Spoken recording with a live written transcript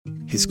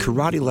his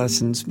karate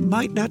lessons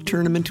might not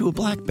turn him into a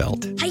black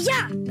belt.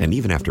 Hi-ya! And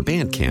even after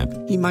band camp,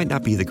 he might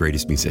not be the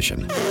greatest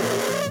musician.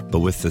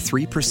 But with the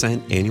 3%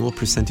 annual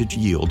percentage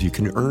yield you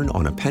can earn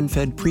on a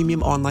PenFed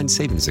premium online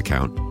savings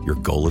account, your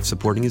goal of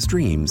supporting his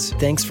dreams...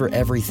 Thanks for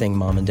everything,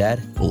 Mom and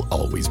Dad. ...will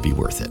always be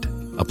worth it.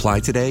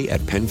 Apply today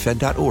at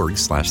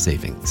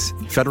PenFed.org/savings.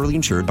 Federally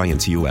insured by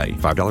NCUA.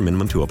 $5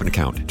 minimum to open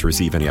account. To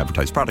receive any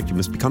advertised product, you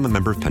must become a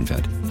member of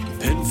PenFed.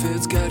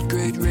 PenFed's got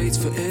great rates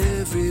for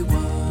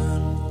everyone.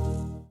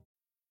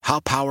 How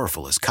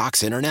powerful is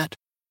Cox Internet?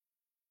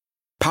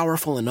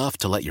 Powerful enough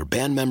to let your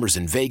band members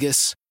in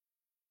Vegas,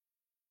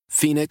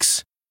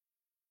 Phoenix,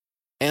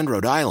 and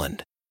Rhode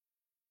Island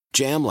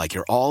jam like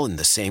you're all in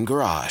the same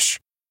garage.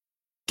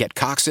 Get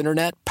Cox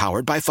Internet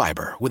powered by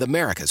fiber with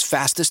America's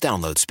fastest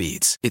download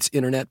speeds. It's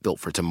internet built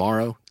for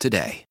tomorrow,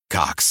 today.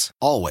 Cox,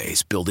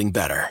 always building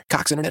better.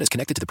 Cox Internet is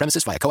connected to the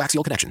premises via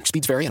coaxial connection.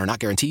 Speeds vary and are not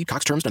guaranteed.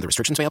 Cox terms and other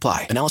restrictions may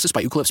apply. Analysis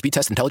by Ookla Speed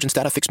Test Intelligence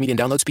Data. Fixed median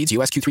download speeds.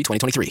 US Q3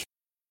 2023.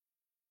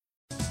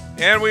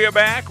 And we are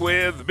back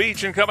with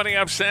Beach and Company.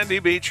 I'm Sandy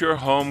Beach, your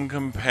home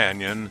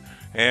companion.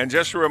 And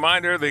just a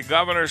reminder, the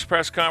governor's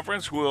press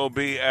conference will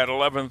be at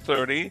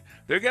 11:30.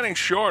 They're getting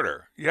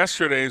shorter.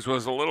 Yesterday's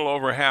was a little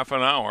over half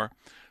an hour.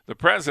 The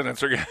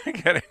presidents are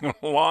getting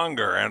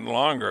longer and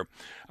longer,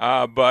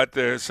 but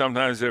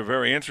sometimes they're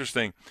very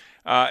interesting.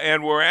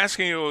 And we're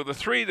asking you the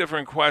three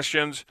different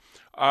questions.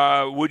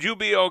 Would you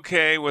be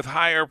okay with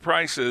higher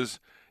prices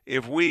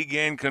if we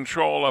gain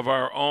control of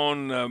our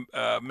own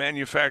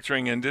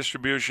manufacturing and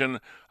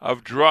distribution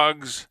of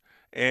drugs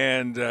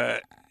and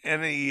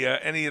any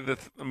of the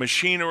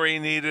machinery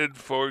needed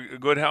for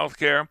good health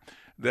care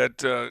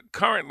that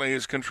currently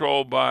is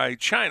controlled by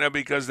China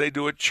because they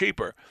do it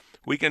cheaper?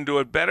 We can do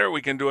it better,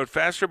 we can do it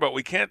faster, but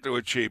we can't do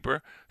it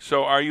cheaper.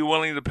 So are you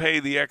willing to pay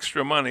the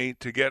extra money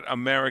to get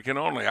American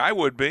only? I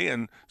would be,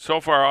 and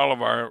so far all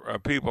of our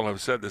people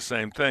have said the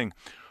same thing.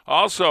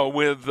 Also,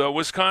 with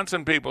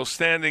Wisconsin people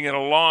standing in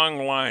a long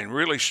line,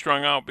 really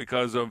strung out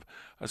because of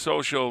a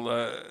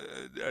social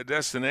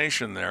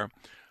destination there,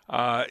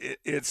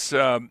 it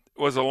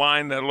was a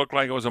line that looked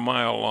like it was a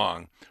mile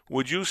long.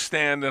 Would you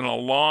stand in a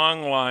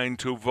long line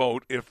to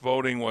vote if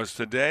voting was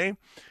today?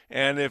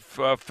 And if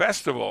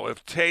Taste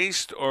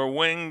or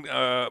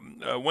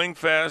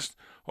Wingfest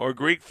or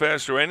Greek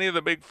Fest or any of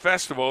the big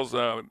festivals,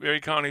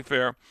 Erie County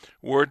Fair,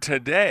 were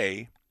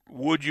today,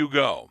 would you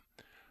go?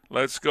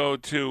 Let's go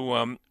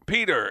to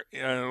Peter,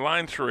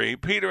 line 3.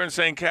 Peter in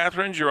St.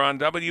 Catharines, you're on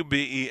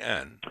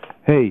WBEN.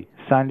 Hey,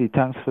 Sandy,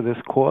 thanks for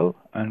this call.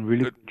 And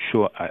really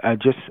sure, I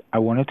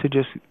wanted to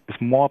it's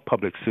more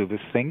public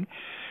service thing,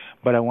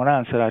 but I want to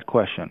answer that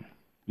question.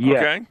 Yeah,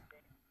 okay.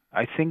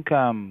 I think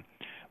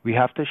we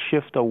have to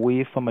shift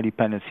away from a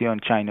dependency on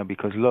China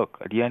because, look,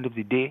 at the end of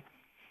the day,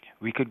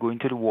 we could go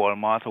into the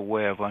Walmart or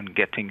wherever and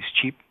get things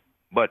cheap.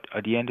 But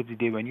at the end of the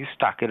day, when you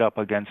stack it up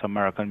against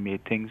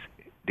American-made things,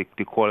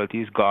 the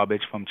quality is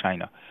garbage from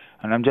China.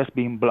 And I'm just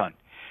being blunt.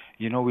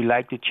 You know, we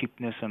like the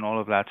cheapness and all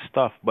of that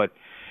stuff. But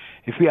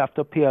if we have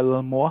to pay a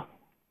little more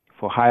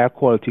for higher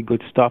quality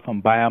good stuff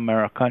and buy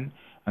American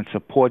and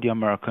support the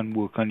American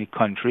work in the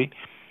country,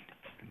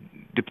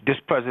 this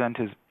president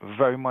is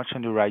very much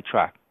on the right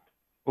track.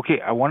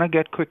 Okay, I want to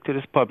get quick to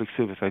this public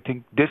service. I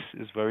think this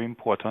is very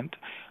important.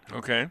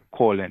 Okay.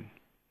 Call in.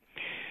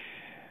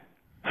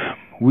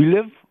 We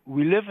live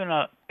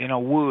in a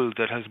world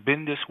that has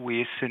been this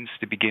way since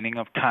the beginning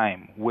of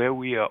time, where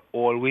we are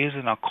always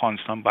in a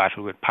constant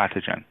battle with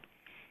pathogen.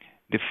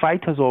 The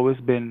fight has always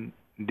been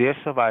their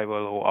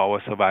survival or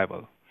our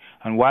survival.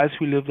 And whilst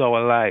we lived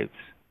our lives,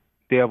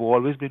 they have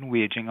always been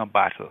waging a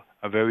battle,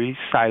 a very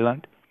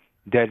silent,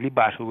 deadly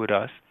battle with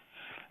us.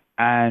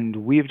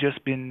 And we've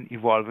just been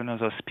evolving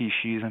as a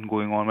species and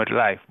going on with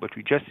life. But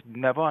we just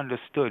never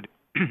understood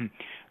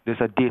there's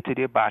a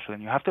day-to-day battle.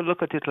 And you have to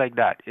look at it like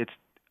that. It's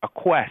a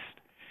quest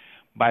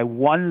by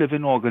one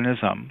living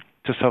organism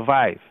to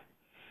survive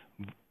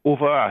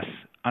over us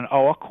and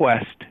our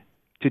quest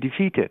to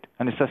defeat it.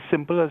 And it's as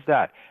simple as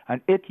that.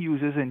 And it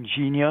uses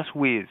ingenious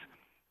ways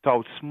to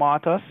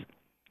outsmart us,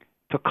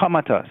 to come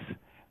at us.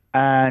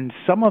 And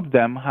some of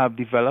them have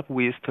developed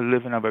ways to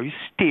live in a very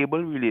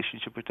stable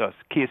relationship with us.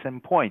 Case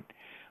in point,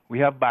 we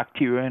have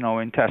bacteria in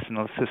our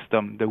intestinal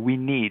system that we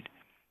need,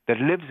 that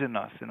lives in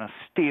us in a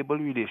stable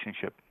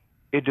relationship.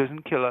 It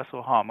doesn't kill us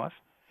or harm us.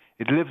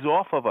 It lives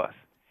off of us.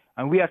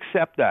 And we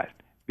accept that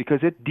because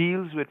it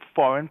deals with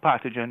foreign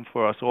pathogens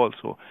for us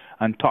also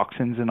and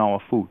toxins in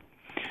our food.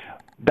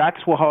 That's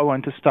how I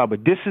want to start.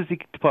 But this is the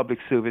public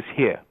service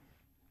here.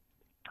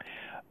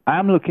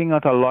 I'm looking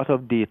at a lot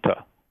of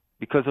data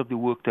because of the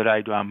work that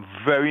I do. I'm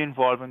very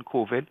involved in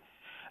COVID,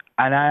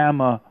 and I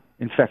am a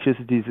infectious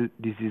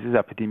diseases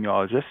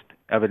epidemiologist,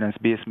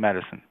 evidence-based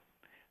medicine.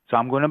 So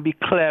I'm going to be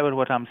clear with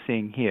what I'm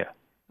saying here.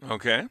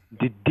 Okay.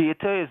 The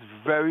data is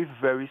very,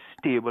 very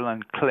stable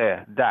and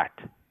clear that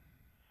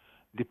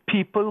the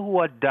people who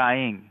are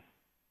dying,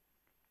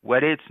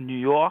 whether it's New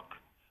York,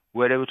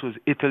 whether it was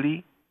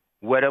Italy,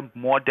 whether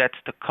more deaths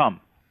to come,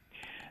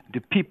 the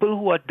people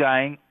who are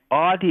dying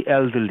are the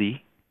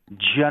elderly,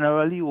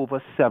 generally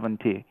over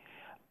 70,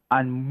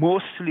 and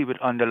mostly with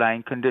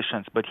underlying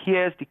conditions. But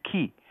here's the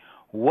key.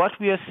 What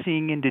we are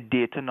seeing in the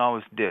data now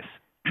is this.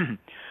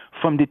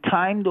 From the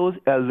time those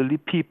elderly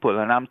people,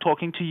 and I'm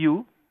talking to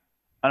you,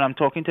 and I'm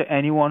talking to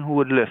anyone who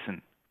would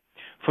listen,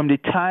 from the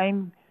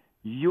time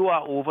you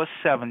are over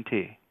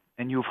 70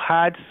 and you've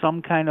had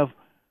some kind of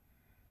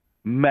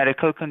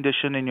medical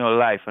condition in your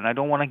life, and I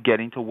don't want to get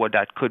into what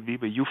that could be,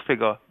 but you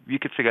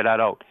could figure that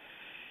out.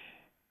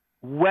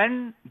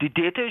 When the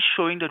data is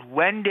showing that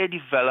when they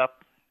develop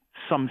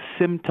some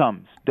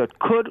symptoms that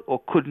could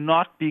or could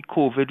not be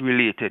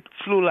COVID-related,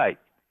 flu-like,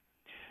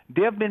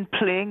 they have been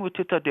playing with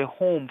it at their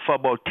home for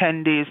about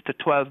 10 days to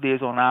 12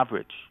 days on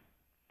average.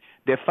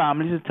 Their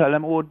families will tell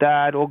them, oh,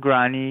 dad or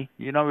granny,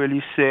 you're not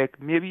really sick.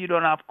 Maybe you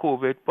don't have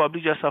COVID,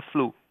 probably just a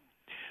flu.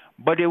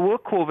 But they were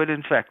COVID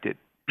infected.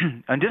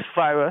 And this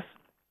virus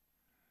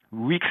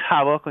wreaks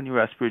havoc on your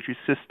respiratory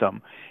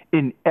system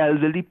in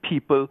elderly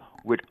people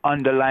with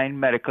underlying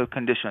medical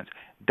conditions.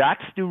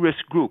 That's the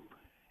risk group.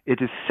 It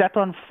is set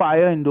on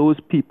fire in those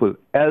people,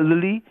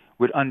 elderly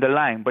with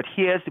underlying. But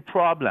here's the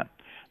problem.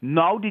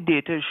 Now the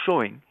data is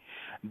showing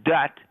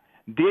that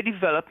they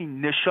develop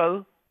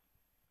initial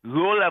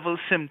low-level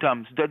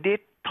symptoms that they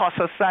toss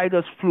aside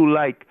as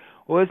flu-like,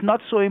 or it's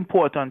not so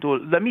important, or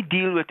let me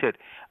deal with it.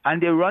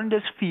 And they run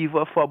this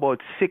fever for about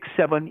 6,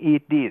 7,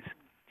 8 days.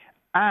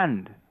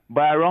 And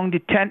by around the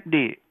 10th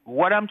day,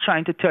 what I'm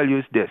trying to tell you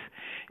is this.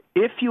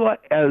 If you are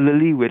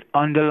elderly with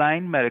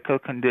underlying medical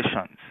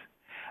conditions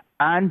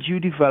and you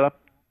develop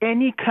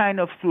any kind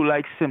of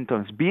flu-like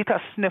symptoms, be it a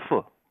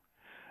sniffle,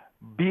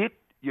 be it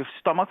your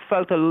stomach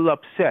felt a little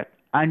upset,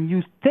 and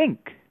you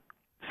think,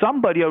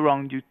 somebody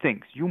around you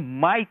thinks you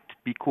might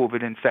be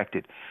COVID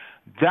infected,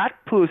 that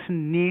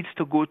person needs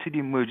to go to the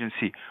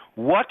emergency.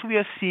 What we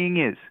are seeing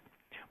is,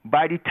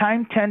 by the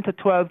time 10 to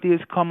 12 days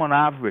come on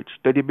average,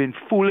 that they've been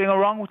fooling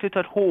around with it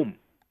at home,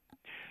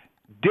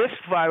 this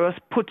virus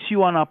puts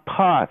you on a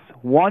path,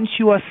 once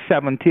you are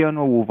 70 and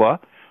over,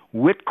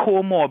 with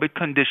comorbid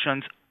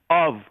conditions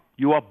of,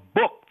 you are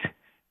booked,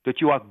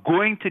 that you are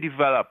going to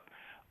develop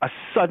a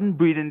sudden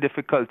breathing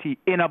difficulty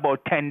in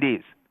about 10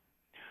 days.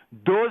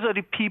 Those are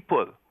the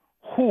people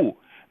who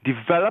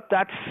develop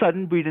that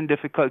sudden breathing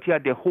difficulty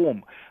at their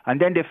home,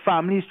 and then their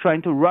family is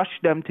trying to rush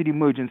them to the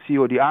emergency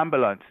or the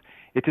ambulance.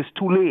 It is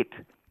too late,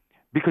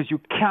 because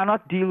you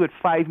cannot deal with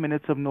 5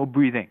 minutes of no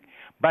breathing.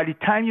 By the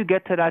time you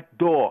get to that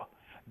door,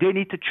 they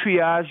need to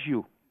triage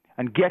you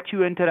and get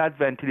you into that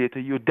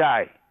ventilator. You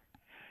die.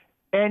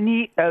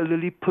 Any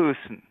elderly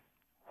person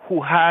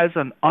who has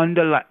an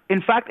underlying,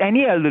 in fact,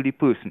 any elderly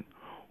person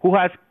who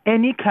has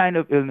any kind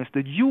of illness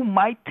that you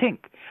might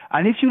think,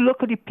 and if you look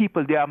at the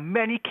people, there are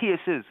many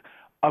cases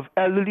of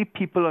elderly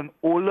people and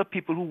older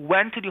people who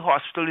went to the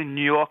hospital in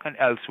New York and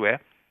elsewhere.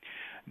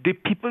 The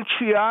people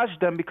triaged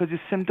them because the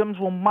symptoms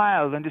were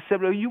mild, and they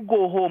said, well, you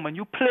go home and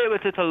you play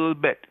with it a little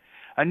bit,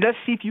 and let's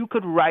see if you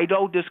could ride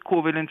out this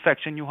COVID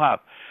infection you have.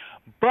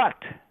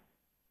 But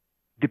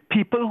the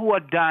people who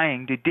are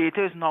dying, the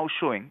data is now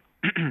showing,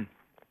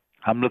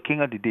 I'm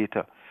looking at the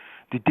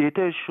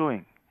data is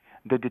showing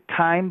that the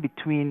time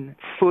between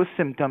first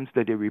symptoms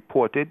that they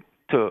reported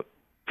to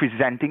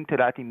presenting to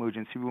that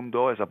emergency room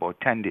door is about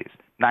 10 days,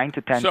 9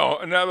 to 10 days.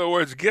 So, in other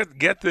words,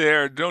 get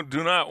there. Do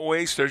not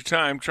waste their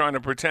time trying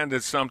to pretend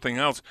it's something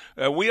else.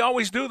 We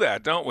always do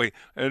that, don't we?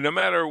 No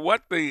matter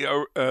what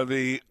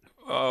the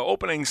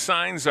opening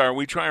signs are,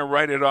 we try and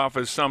write it off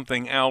as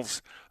something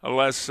else,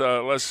 less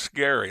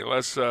scary,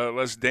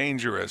 less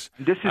dangerous.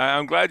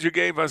 I'm glad you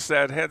gave us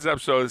that heads up.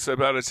 So it's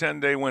about a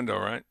 10-day window,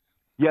 right?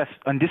 Yes,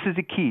 and this is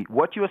the key.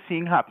 What you are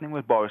seeing happening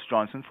with Boris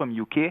Johnson from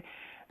UK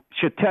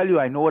should tell you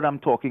I know what I'm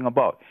talking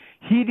about.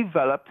 He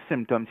developed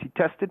symptoms. He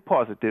tested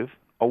positive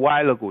a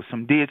while ago,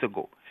 some days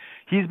ago.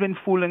 He's been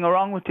fooling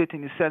around with it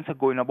in the sense of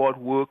going about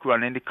work,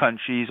 running the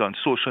countries on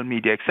social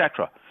media,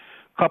 etc.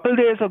 A couple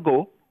days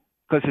ago,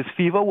 because his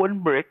fever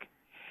wouldn't break,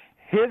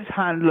 his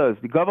handlers,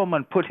 the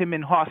government, put him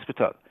in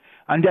hospital.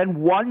 And then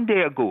 1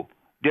 day ago,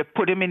 they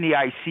put him in the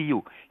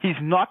ICU. He's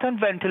not on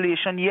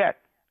ventilation yet,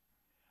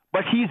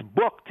 but he's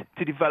booked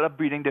to develop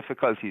breathing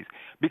difficulties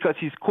because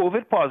he's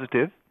COVID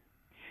positive.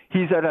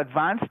 He's at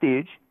advanced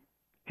stage.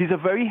 He's a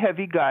very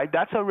heavy guy.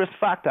 That's a risk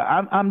factor.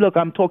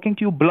 I'm talking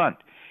to you blunt.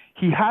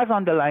 He has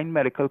underlying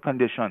medical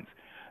conditions.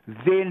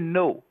 They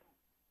know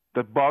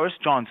that Boris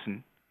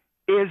Johnson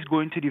is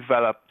going to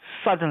develop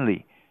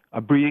suddenly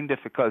a breathing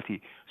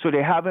difficulty. So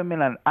they have him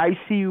in an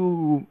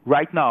ICU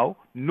right now,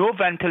 no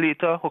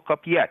ventilator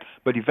hookup yet,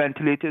 but the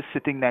ventilator is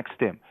sitting next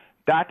to him.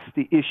 That's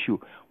the issue.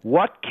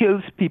 What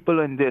kills people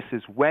in this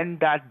is when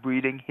that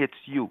breathing hits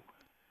you.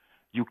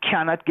 You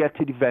cannot get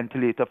to the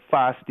ventilator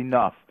fast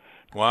enough.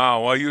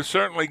 Wow. Well, you've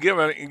certainly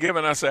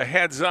given us a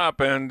heads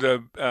up, and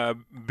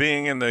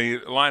being in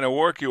the line of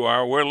work you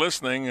are, we're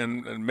listening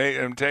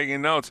and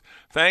taking notes.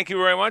 Thank you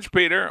very much,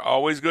 Peter.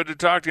 Always good to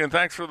talk to you, and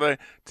thanks for the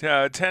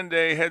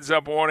 10-day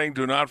heads-up warning.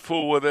 Do not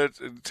fool with it.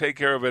 Take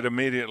care of it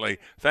immediately.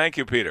 Thank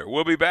you, Peter.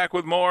 We'll be back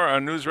with more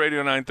on News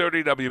Radio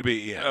 930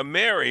 WBEN.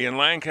 Mary in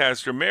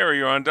Lancaster. Mary,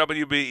 you're on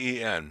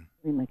WBEN.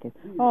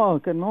 Oh,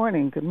 good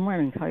morning. Good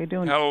morning. How you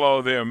doing?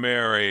 Hello there,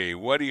 Mary.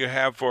 What do you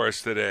have for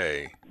us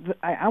today?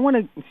 I want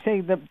to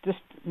say that just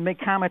make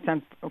comments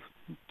on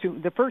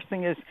the first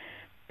thing is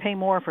pay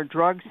more for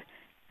drugs.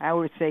 I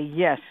would say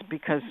yes,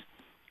 because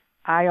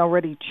I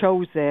already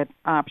chose that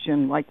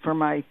option. Like for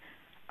my,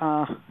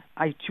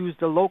 I choose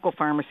the local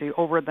pharmacy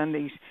over than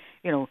these,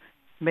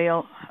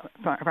 mail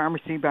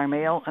pharmacy by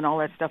mail and all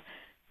that stuff.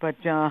 But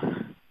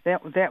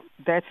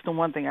that's the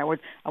one thing I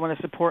want to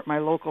support my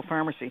local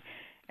pharmacy.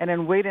 And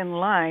then wait in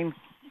line,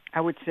 I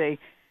would say,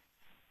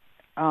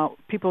 I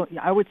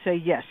would say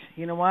yes.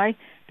 You know why?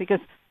 Because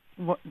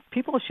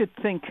people should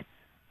think,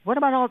 what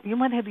about you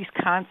might have these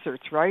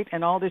concerts, right,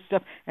 and all this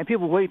stuff, and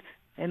people wait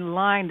in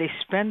line, they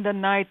spend the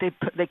night,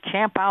 they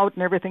camp out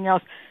and everything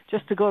else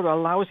just to go to a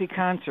lousy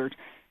concert.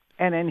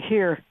 And then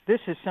here, this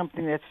is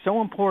something that's so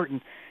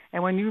important.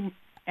 And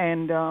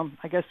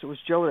I guess it was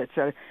Joe that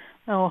said,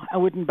 no, I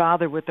wouldn't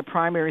bother with the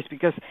primaries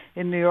because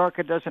in New York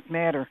it doesn't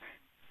matter.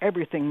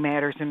 Everything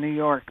matters in New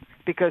York,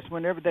 because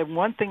the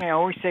one thing I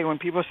always say when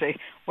people say,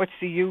 what's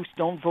the use,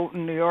 don't vote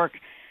in New York,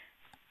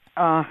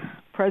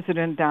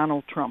 President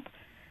Donald Trump.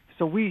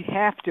 So we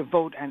have to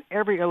vote on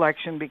every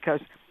election because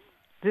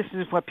this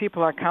is what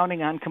people are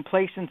counting on,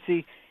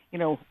 complacency.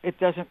 It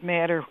doesn't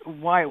matter.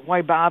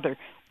 Why bother?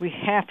 We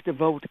have to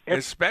vote.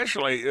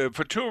 Especially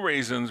for two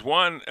reasons.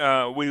 One,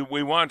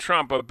 we want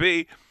Trump. But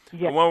B,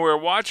 yes. When we're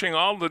watching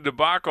all the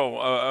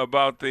debacle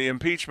about the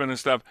impeachment and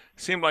stuff, it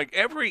seemed like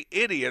every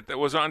idiot that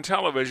was on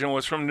television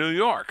was from New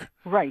York.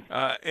 Right.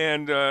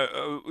 And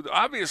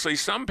obviously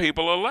some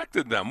people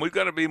elected them. We've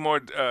got to be more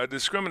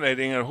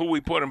discriminating on who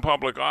we put in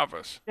public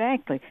office.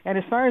 Exactly. And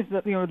as far as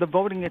the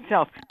voting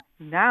itself,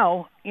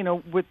 now,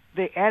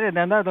 they added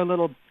another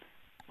little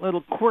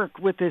quirk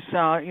with this,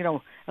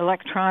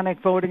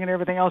 electronic voting and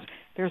everything else.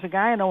 There's a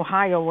guy in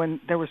Ohio when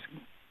there was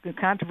the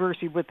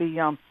controversy with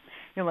the,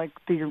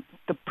 the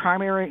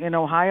primary in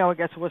Ohio, I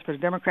guess it was for the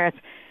Democrats,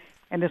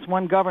 and this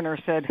one governor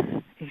says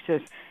he's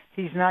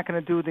not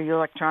going to do the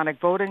electronic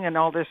voting and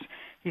all this.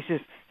 He says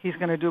he's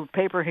going to do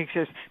paper. He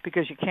says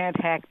because you can't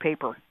hack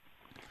paper.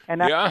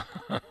 And yeah,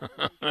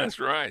 that's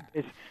right.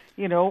 It's,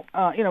 go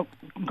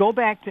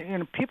back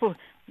to people.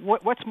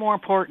 What's more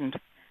important?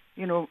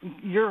 You're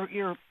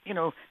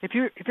if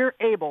you're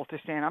able to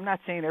stand. I'm not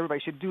saying everybody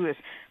should do this,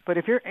 but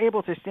if you're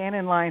able to stand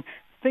in line,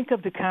 think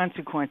of the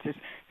consequences.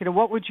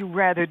 What would you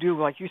rather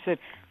do? Like you said,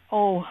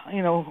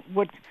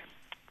 what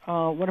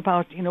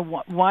about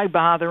why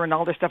bother and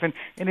all this stuff, and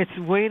it's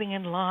waiting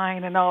in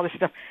line and all this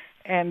stuff.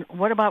 And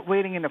what about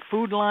waiting in a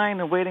food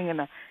line or waiting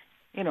in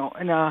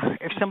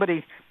if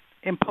somebody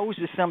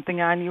imposes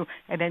something on you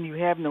and then you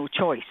have no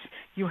choice?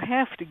 You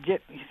have to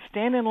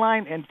stand in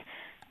line and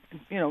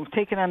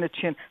take it on the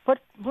chin. What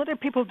did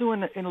people do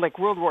in like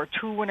World War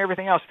II and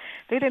everything else?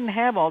 They didn't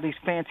have all these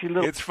fancy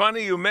little... It's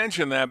funny you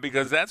mention that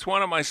because that's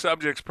one of my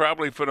subjects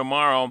probably for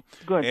tomorrow.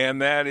 Good. And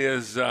that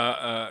is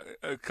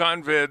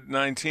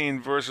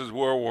COVID-19 versus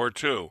World War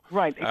II.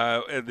 Right.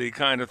 The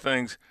kind of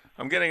things.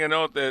 I'm getting a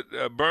note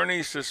that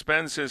Bernie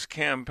suspends his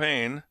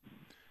campaign,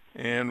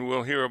 and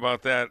we'll hear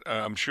about that,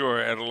 I'm sure,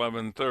 at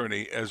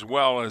 11:30, as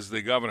well as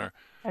the governor.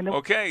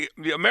 Okay,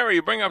 Mary,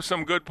 you bring up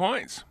some good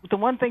points. The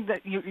one thing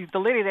that the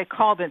lady that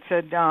called and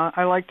said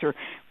I liked her,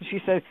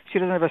 she said she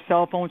doesn't have a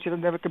cell phone, she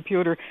doesn't have a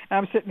computer. And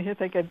I'm sitting here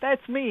thinking,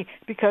 that's me,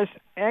 because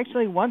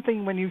actually one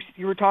thing when you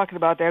were talking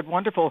about that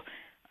wonderful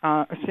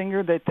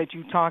singer that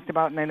you talked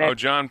about.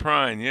 John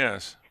Prine,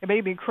 yes. It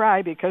made me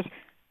cry because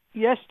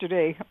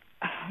yesterday,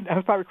 I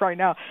was probably crying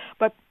now,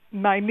 but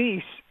my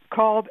niece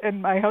called,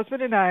 and my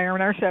husband and I are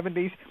in our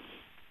 70s,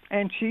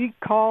 and she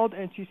called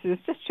and she says,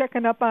 just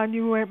checking up on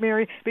you, Aunt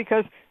Mary,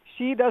 because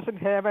she doesn't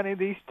have any of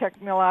these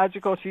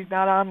technological, she's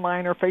not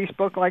online or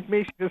Facebook like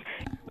me. She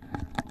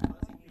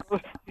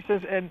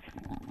says, and...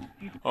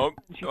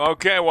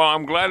 Okay, well,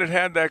 I'm glad it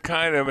had that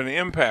kind of an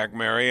impact,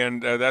 Mary,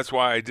 and that's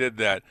why I did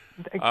that.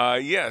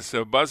 Yes,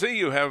 Buzzy,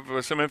 you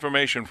have some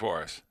information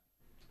for us.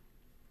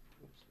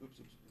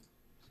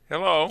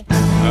 Hello.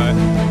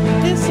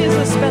 This is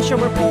a special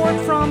report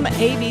from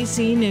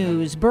ABC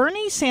News.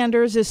 Bernie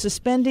Sanders is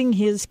suspending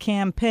his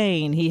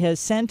campaign. He has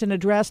sent an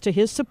address to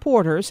his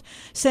supporters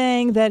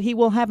saying that he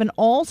will have an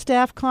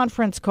all-staff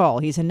conference call.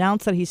 He's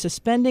announced that he's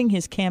suspending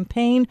his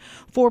campaign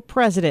for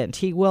president.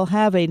 He will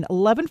have an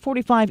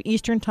 11:45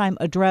 Eastern Time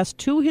address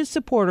to his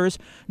supporters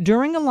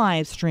during a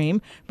live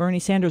stream. Bernie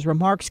Sanders'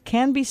 remarks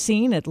can be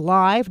seen at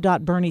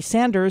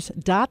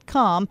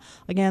live.berniesanders.com.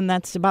 Again,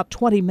 that's about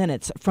 20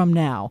 minutes from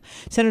now.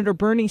 Senator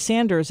Bernie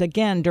Sanders,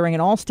 again, during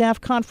an all-staff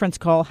conference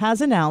call,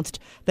 has announced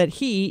that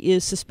he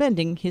is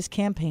suspending his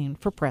campaign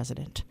for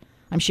president.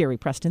 I'm Sherry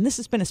Preston. This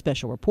has been a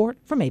special report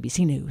from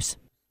ABC News.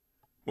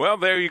 Well,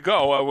 there you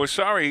go. We're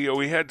sorry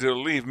we had to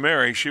leave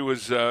Mary. She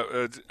was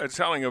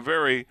telling a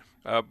very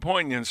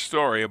poignant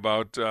story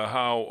about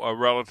how a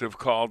relative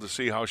called to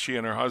see how she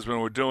and her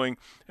husband were doing.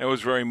 It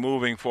was very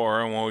moving for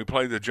her. And when we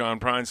played the John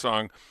Prine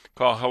song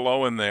called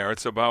Hello in There,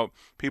 it's about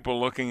people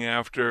looking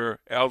after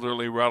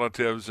elderly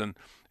relatives and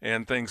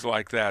and things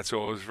like that.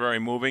 So it was very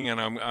moving, and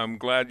I'm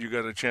glad you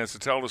got a chance to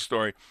tell the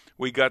story.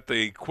 We got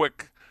the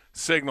quick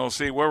signal.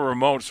 See, we're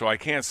remote, so I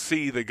can't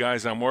see the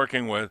guys I'm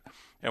working with.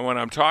 And when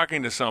I'm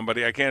talking to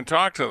somebody, I can't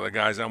talk to the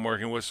guys I'm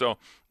working with. So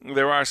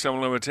there are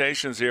some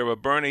limitations here.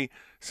 But Bernie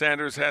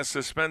Sanders has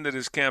suspended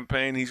his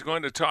campaign. He's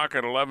going to talk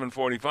at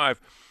 11:45.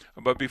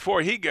 But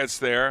before he gets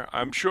there,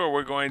 I'm sure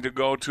we're going to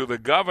go to the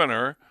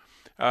governor,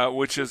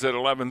 which is at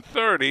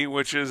 11:30,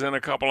 which is in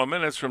a couple of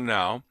minutes from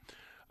now.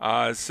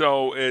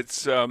 So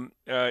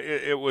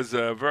it was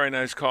a very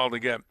nice call to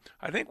get.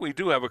 I think we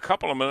do have a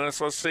couple of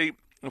minutes. Let's see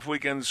if we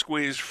can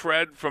squeeze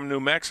Fred from New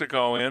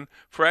Mexico in.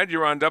 Fred,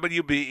 you're on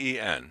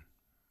WBEN.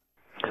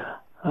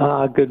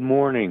 Good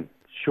morning.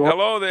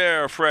 Hello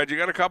there, Fred. You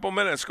got a couple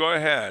minutes. Go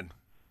ahead.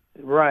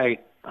 Right.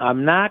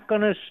 I'm not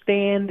going to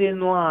stand in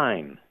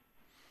line.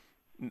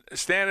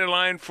 Stand in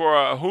line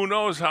for who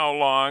knows how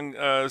long,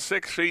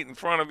 6 feet in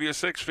front of you,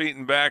 6 feet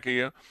in back of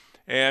you,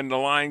 and the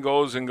line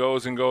goes and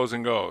goes and goes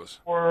and goes.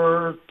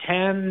 For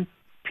 10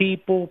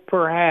 people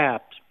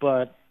perhaps,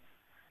 but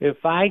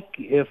if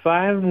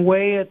I'm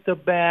way at the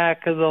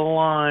back of the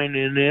line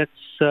and it's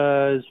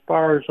as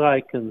far as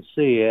I can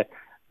see it,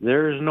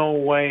 there's no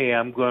way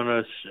I'm going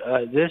to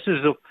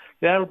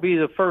that'll be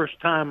the first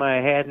time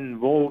I hadn't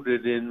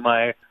voted in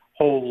my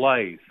whole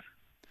life.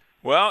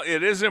 Well,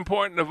 it is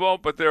important to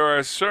vote, but there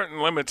are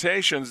certain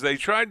limitations. They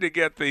tried to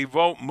get the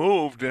vote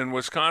moved in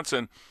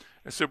Wisconsin.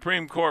 The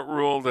Supreme Court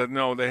ruled that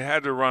no, they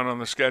had to run on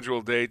the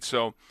scheduled date,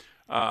 so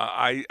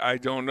I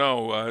don't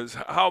know.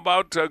 How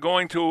about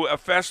going to a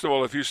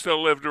festival if you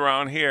still lived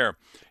around here?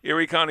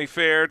 Erie County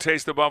Fair,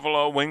 Taste of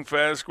Buffalo, Wing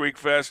Fest, Greek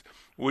Fest.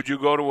 Would you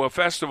go to a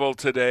festival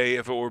today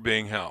if it were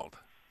being held?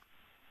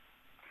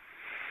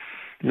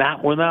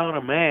 Not without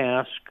a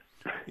mask.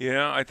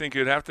 Yeah, I think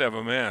you'd have to have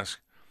a mask.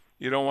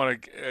 You don't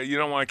want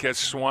to catch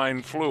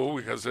swine flu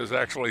because there's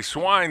actually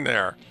swine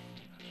there.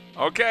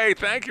 Okay,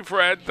 thank you,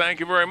 Fred. Thank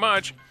you very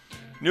much.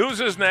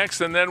 News is next,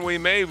 and then we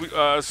may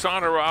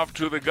saunter off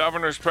to the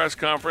governor's press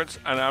conference,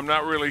 and I'm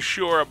not really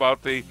sure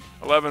about the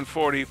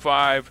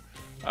 11:45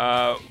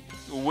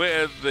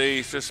 with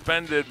the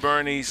suspended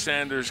Bernie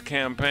Sanders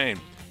campaign.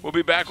 We'll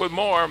be back with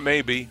more,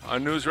 maybe,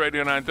 on News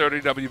Radio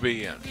 930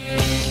 WBEN.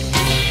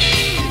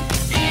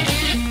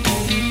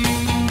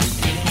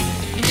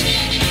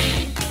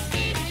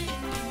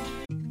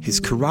 His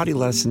karate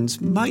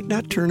lessons might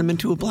not turn him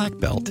into a black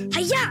belt.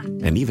 Hi-ya!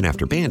 And even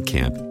after band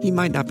camp, he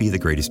might not be the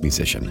greatest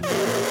musician.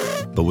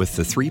 But with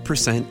the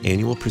 3%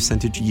 annual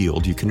percentage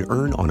yield you can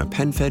earn on a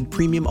PenFed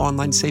premium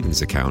online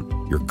savings account,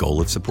 your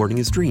goal of supporting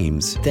his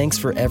dreams... Thanks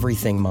for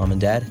everything, Mom and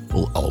Dad.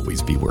 ...will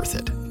always be worth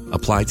it.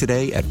 Apply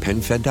today at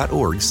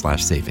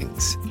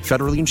PenFed.org/savings.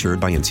 Federally insured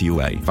by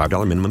NCUA.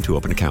 $5 minimum to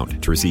open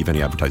account. To receive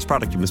any advertised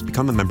product, you must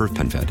become a member of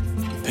PenFed.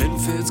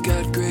 PenFed's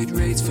got great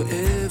rates for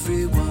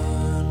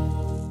everyone.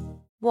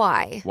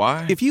 Why?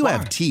 Why? If you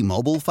have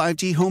T-Mobile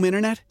 5G home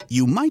internet,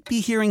 you might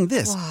be hearing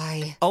this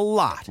Why? a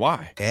lot.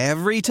 Why?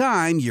 Every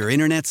time your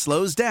internet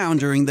slows down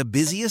during the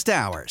busiest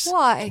hours.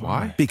 Why?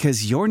 Why?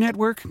 Because your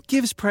network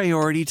gives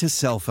priority to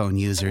cell phone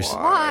users.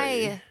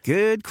 Why?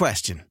 Good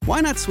question.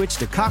 Why not switch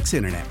to Cox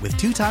Internet with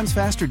 2 times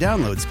faster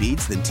download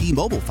speeds than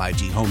T-Mobile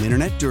 5G home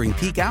internet during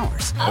peak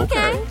hours?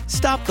 Okay.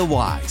 Stop the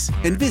whys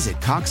and visit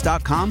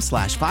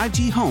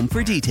cox.com/5G home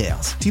for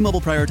details.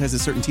 T-Mobile prioritizes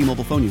certain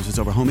T-Mobile phone users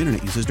over home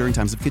internet users during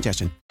times of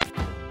congestion.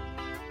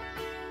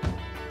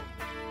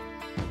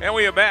 And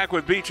we are back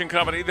with Beach and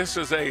Company. This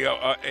is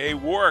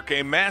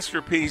a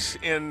masterpiece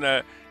in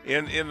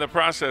the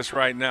process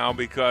right now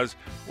because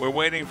we're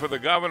waiting for the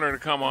governor to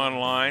come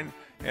online,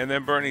 and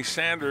then Bernie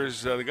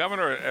Sanders. The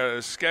governor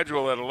is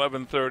scheduled at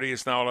 11:30.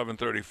 It's now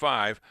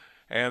 11:35,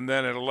 and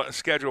then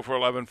scheduled for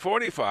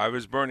 11:45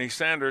 is Bernie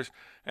Sanders.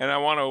 And I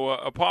want to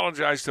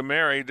apologize to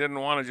Mary. Didn't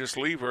want to just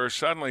leave her.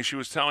 Suddenly, she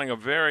was telling a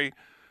very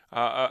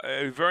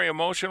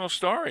emotional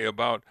story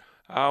about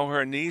how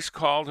her niece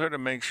called her to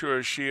make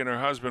sure she and her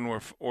husband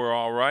were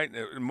all right.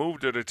 It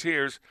moved her to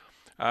tears,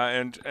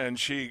 and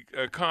she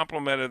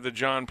complimented the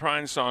John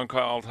Prine song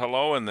called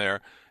 "Hello in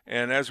There."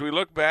 And as we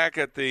look back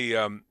at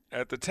the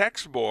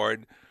text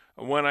board,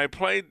 when I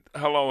played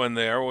 "Hello in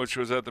There," which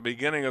was at the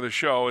beginning of the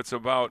show, it's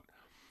about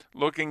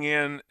looking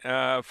in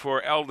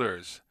for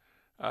elders.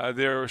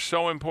 They're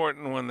so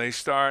important when they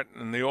start,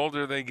 and the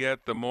older they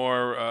get, the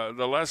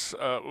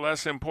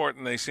less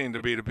important they seem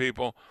to be to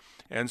people.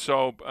 And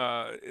so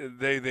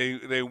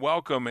they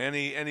welcome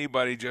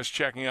anybody just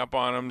checking up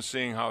on them,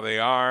 seeing how they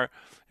are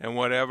and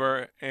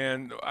whatever.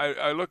 And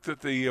I looked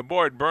at the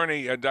board.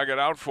 Bernie dug it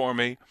out for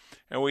me,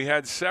 and we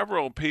had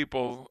several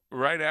people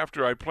right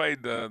after I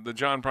played the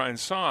John Prine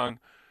song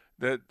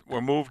that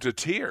were moved to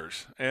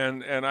tears,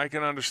 and I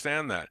can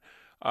understand that.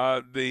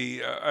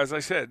 As I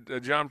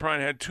said, John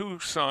Prine had 2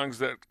 songs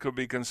that could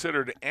be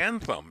considered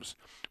anthems.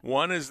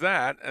 One is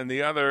that, and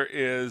the other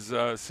is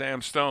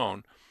Sam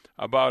Stone,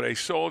 about a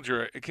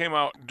soldier. It came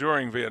out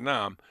during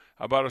Vietnam,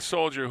 about a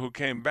soldier who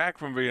came back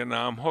from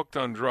Vietnam hooked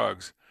on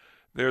drugs.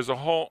 There's a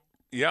whole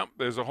Yep,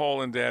 there's a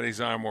hole in Daddy's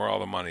arm where all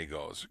the money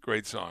goes.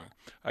 Great song.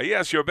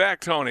 Yes, you're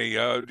back, Tony.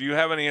 Do you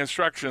have any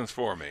instructions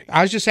for me?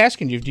 I was just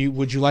asking you,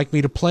 would you like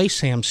me to play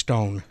Sam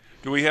Stone?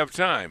 Do we have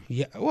time?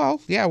 Yeah. Well,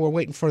 yeah, we're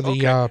waiting for the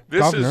This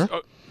governor.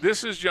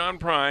 This is John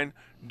Prine.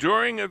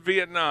 During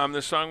Vietnam,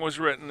 the song was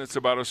written. It's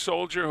about a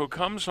soldier who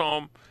comes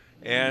home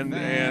and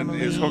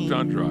is hooked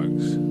on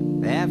drugs.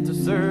 After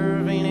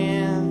serving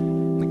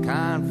in the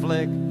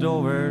conflict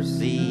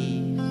overseas,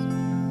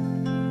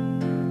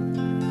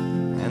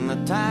 and the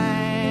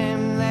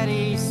time that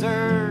he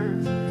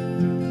served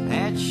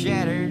had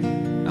shattered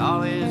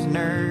all his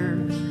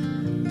nerves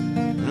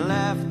and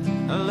left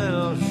a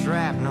little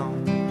shrapnel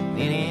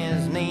in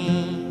his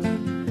knee.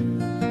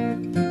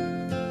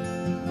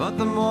 But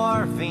the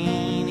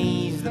morphine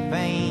eased the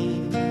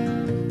pain,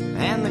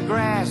 and the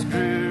grass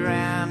grew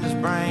around his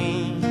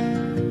brain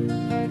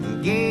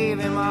and gave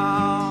him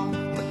all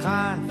the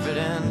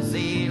confidence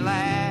he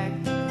lacked.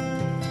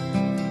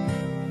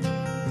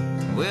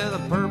 With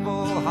a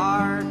purple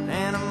heart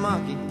and a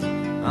monkey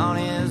on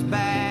his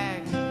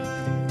back,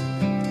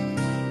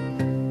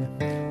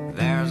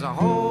 there's a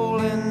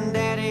hole in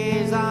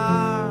Daddy's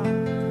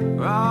arm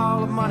where all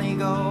the money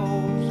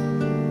goes.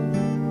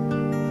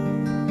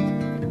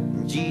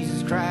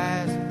 Jesus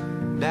Christ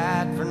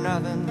died for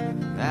nothing,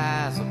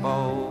 I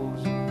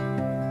suppose.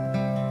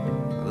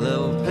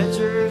 Little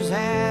pitchers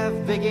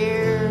have big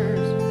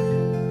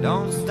ears,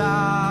 don't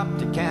stop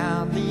to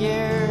count the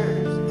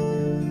years.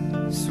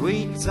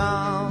 Sweet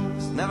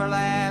songs never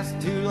last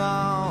too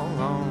long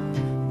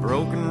on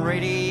broken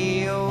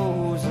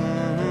radios.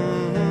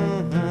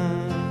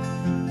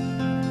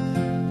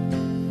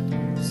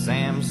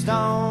 Sam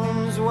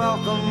Stone's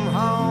welcome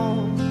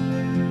home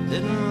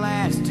didn't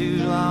last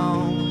too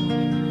long.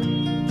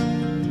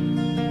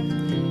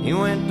 He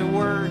went to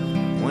work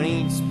when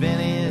he'd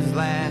spent his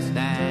last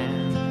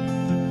dime,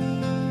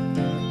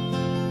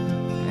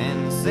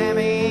 and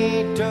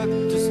Sammy took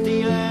to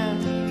stealing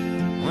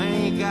when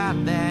he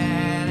got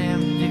that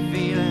empty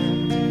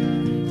feeling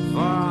for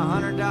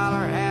 $100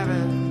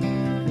 habit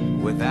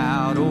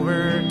without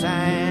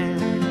overtime.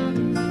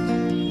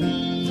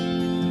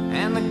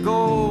 And the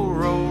gold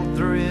rolled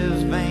through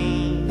his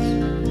veins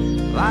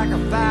like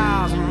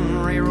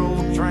 1,000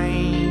 railroad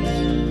trains,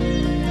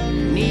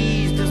 and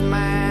eased his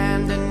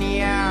mind in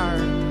the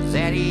hours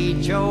that he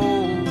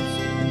chose,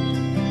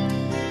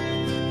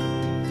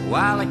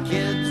 while the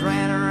kids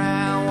ran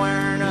around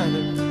wearing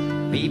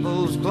other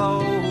people's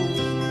clothes.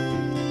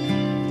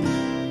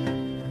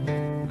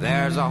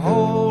 There's a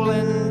hole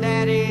in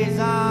Daddy's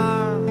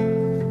arm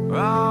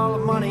where all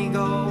the money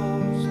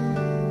goes.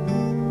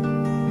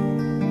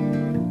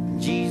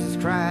 Jesus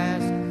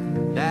Christ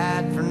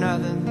died for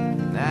nothing,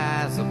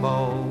 I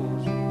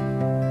suppose.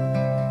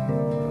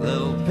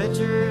 Little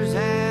pitchers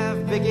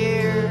have big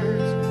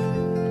ears,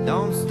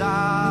 don't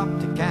stop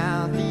to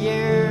count the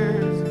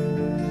years.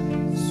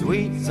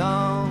 Sweet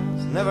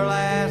songs never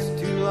last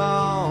too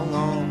long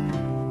on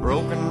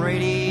broken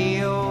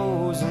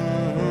radios.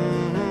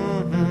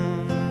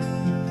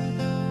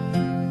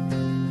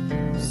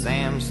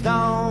 Sam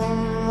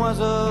Stone was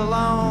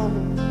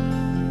alone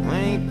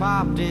when he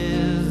popped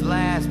his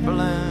last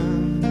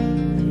balloon,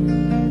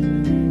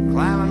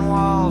 climbing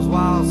walls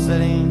while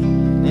sitting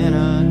in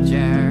a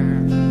chair.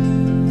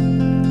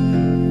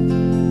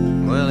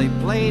 Well, he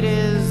played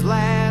his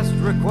last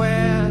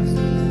request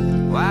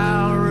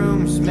while the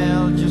room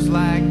smelled just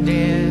like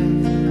death,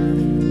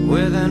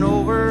 with an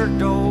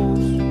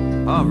overdose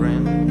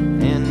hovering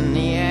in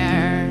the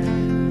air.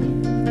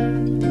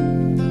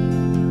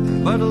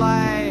 But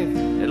life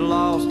had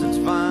lost its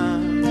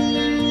fun,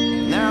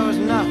 and there was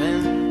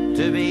nothing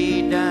to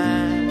be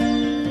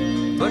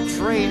done but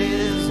trade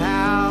his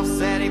house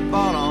that he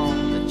bought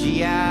on the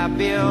GI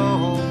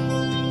Bill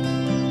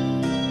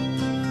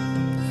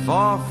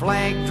for a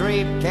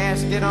flag-draped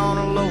casket on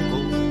a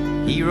local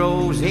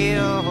hero's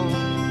hill.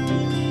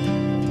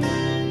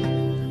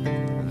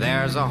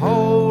 There's a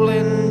hole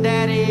in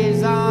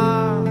Daddy's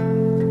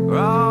arm where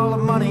all the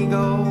money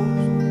goes.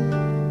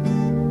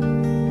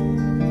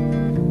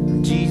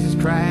 Jesus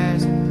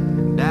Christ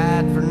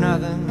died for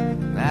nothing,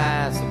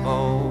 I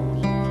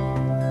suppose.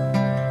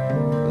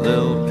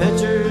 Little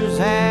pitchers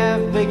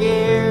have big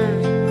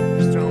ears,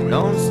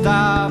 don't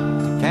stop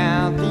to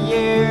count the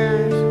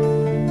years.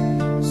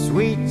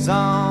 Sweet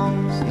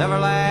songs never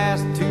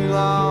last too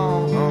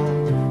long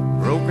on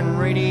broken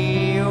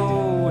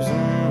radios.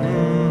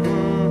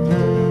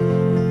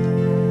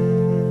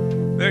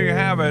 There you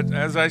have it.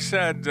 As I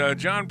said,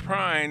 John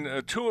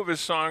Prine, two of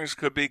his songs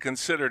could be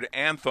considered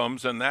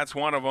anthems, and that's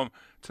one of them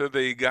to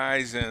the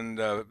guys in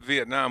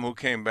Vietnam who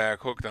came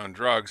back hooked on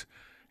drugs,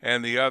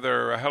 and the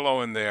other,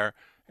 Hello in There,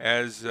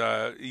 as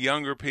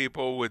younger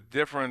people with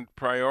different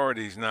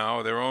priorities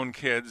now, their own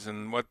kids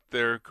and what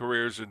their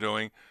careers are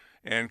doing,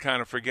 and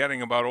kind of forgetting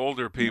about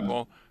older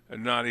people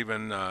and not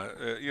even,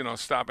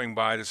 stopping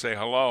by to say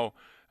hello.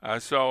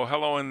 So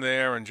Hello in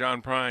There and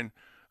John Prine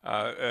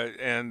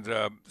and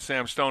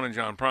Sam Stone and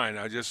John Prine.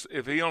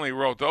 If he only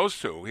wrote those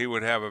two, he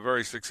would have a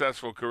very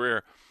successful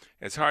career.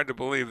 it's hard to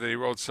believe that he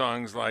wrote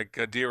songs like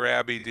Dear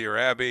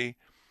Abby,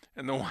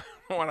 and the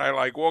one I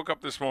like, woke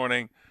up this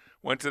morning,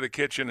 went to the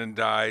kitchen and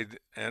died,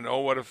 and oh,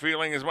 what a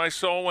feeling as my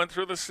soul went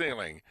through the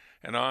ceiling,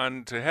 and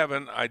on to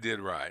heaven I did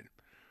ride.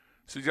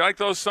 So did you like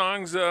those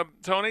songs,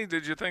 Tony?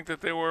 Did you think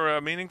that they were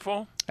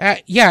meaningful?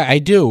 Yeah, I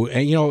do.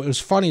 And, it was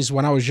funny is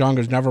when I was younger,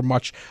 I was never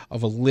much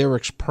of a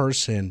lyrics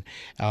person.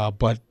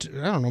 But,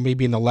 I don't know,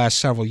 maybe in the last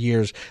several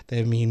years,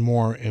 they mean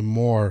more and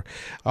more.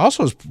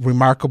 Also, as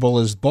remarkable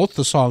as both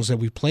the songs that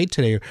we played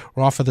today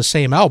were off of the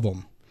same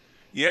album.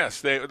 Yes,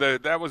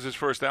 that was his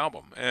first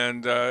album.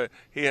 And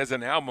he has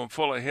an album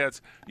full of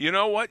hits. You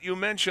know what? You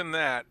mentioned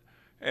that.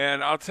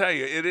 And I'll tell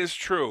you, it is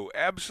true,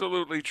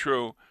 absolutely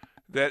true,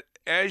 that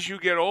as you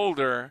get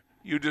older,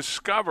 you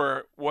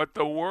discover what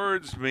the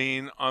words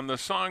mean on the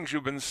songs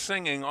you've been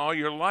singing all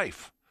your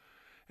life.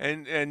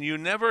 And you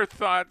never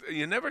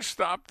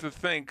stopped to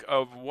think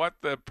of what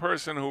the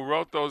person who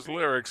wrote those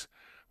lyrics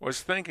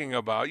was thinking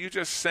about. You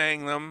just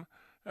sang them.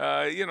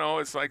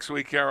 It's like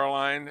Sweet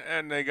Caroline,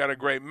 and they got a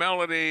great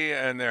melody,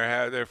 and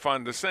they're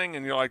fun to sing,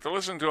 and you like to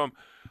listen to them.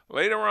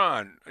 Later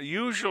on,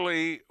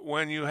 usually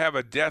when you have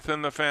a death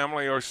in the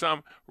family or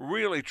some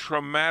really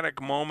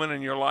traumatic moment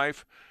in your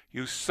life,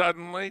 you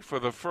suddenly, for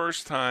the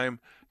first time,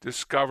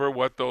 discover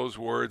what those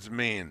words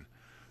mean.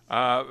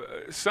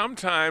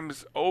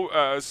 Sometimes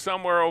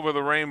somewhere over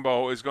the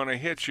rainbow is going to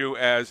hit you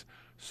as,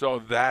 so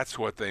that's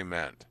what they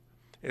meant.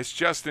 It's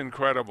just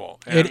incredible.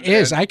 It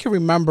is. I can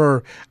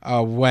remember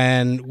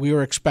when we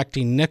were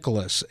expecting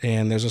Nicholas,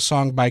 and there's a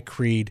song by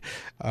Creed,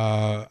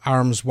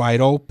 Arms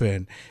Wide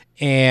Open.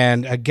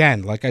 And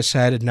again, like I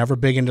said, never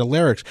big into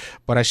lyrics,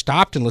 but I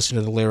stopped and listened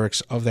to the lyrics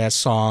of that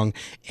song,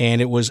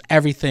 and it was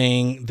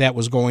everything that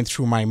was going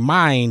through my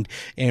mind.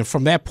 And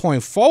from that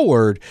point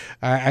forward,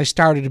 I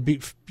started to be,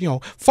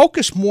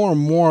 focus more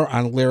and more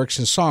on lyrics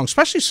and songs,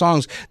 especially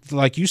songs,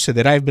 like you said,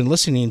 that I've been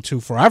listening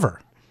to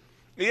forever.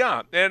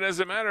 Yeah, and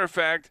as a matter of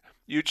fact,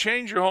 you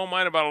change your whole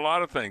mind about a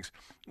lot of things.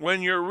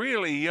 When you're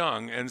really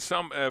young and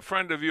a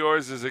friend of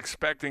yours is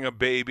expecting a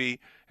baby,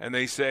 and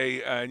they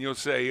say, and you'll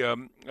say,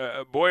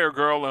 boy or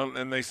girl,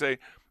 and they say,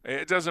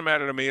 it doesn't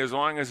matter to me as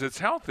long as it's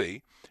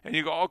healthy. And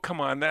you go, oh, come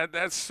on,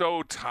 that's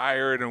so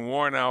tired and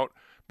worn out.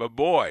 But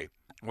boy,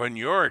 when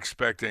you're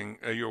expecting,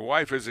 your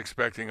wife is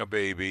expecting a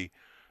baby,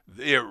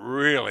 it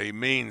really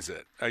means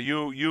it.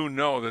 You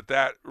know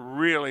that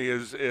really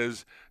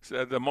is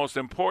the most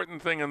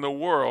important thing in the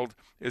world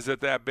is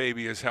that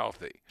baby is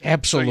healthy.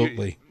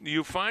 Absolutely. So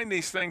you find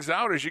these things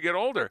out as you get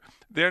older.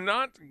 They're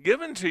not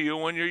given to you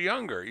when you're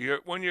younger.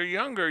 When you're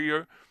younger,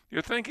 you're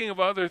thinking of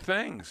other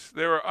things.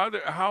 There are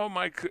other. How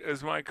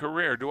is my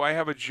career? Do I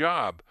have a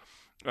job?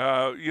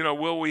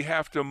 Will we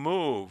have to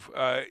move?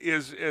 Are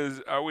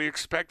we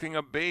expecting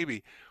a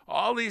baby?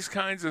 All these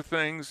kinds of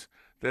things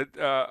that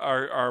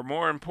are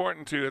more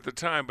important to you at the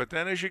time. But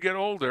then as you get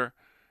older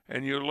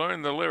and you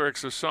learn the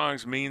lyrics of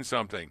songs mean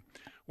something.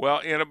 Well,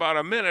 in about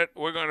a minute,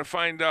 we're going to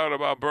find out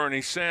about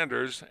Bernie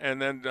Sanders,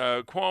 and then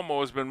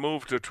Cuomo has been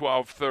moved to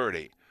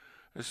 12:30.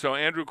 So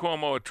Andrew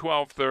Cuomo at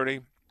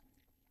 12:30,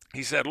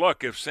 he said,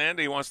 look, if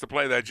Sandy wants to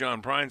play that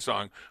John Prine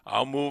song,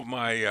 I'll move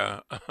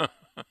my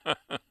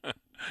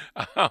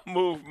I'll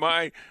move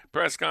my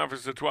press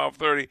conference to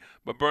 12:30,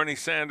 but Bernie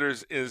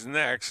Sanders is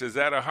next. Is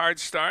that a hard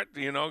start? Do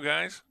you know,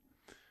 guys?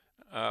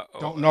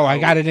 Don't know. I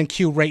got it in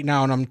queue right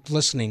now, and I'm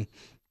listening.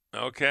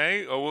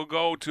 Okay. We'll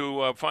go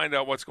to find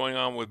out what's going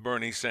on with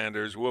Bernie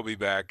Sanders. We'll be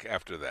back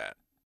after that.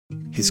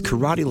 His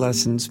karate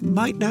lessons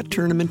might not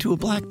turn him into a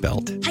black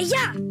belt.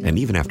 Hi-ya! And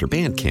even after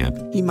band camp,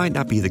 he might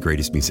not be the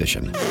greatest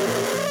musician.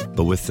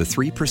 But with the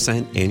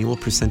 3% annual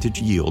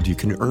percentage yield you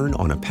can earn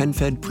on a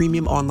PenFed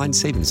premium online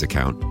savings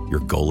account,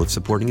 your goal of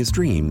supporting his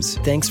dreams...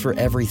 Thanks for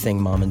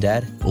everything, Mom and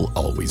Dad. ...will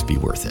always be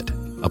worth it.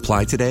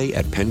 Apply today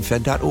at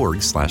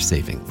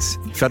PenFed.org/savings.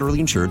 Federally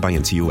insured by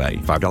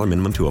NCUA. $5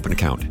 minimum to open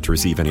account. To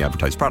receive any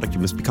advertised product, you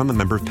must become a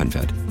member of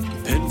PenFed.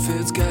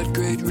 PenFed's got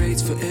great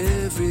rates for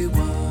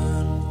everyone.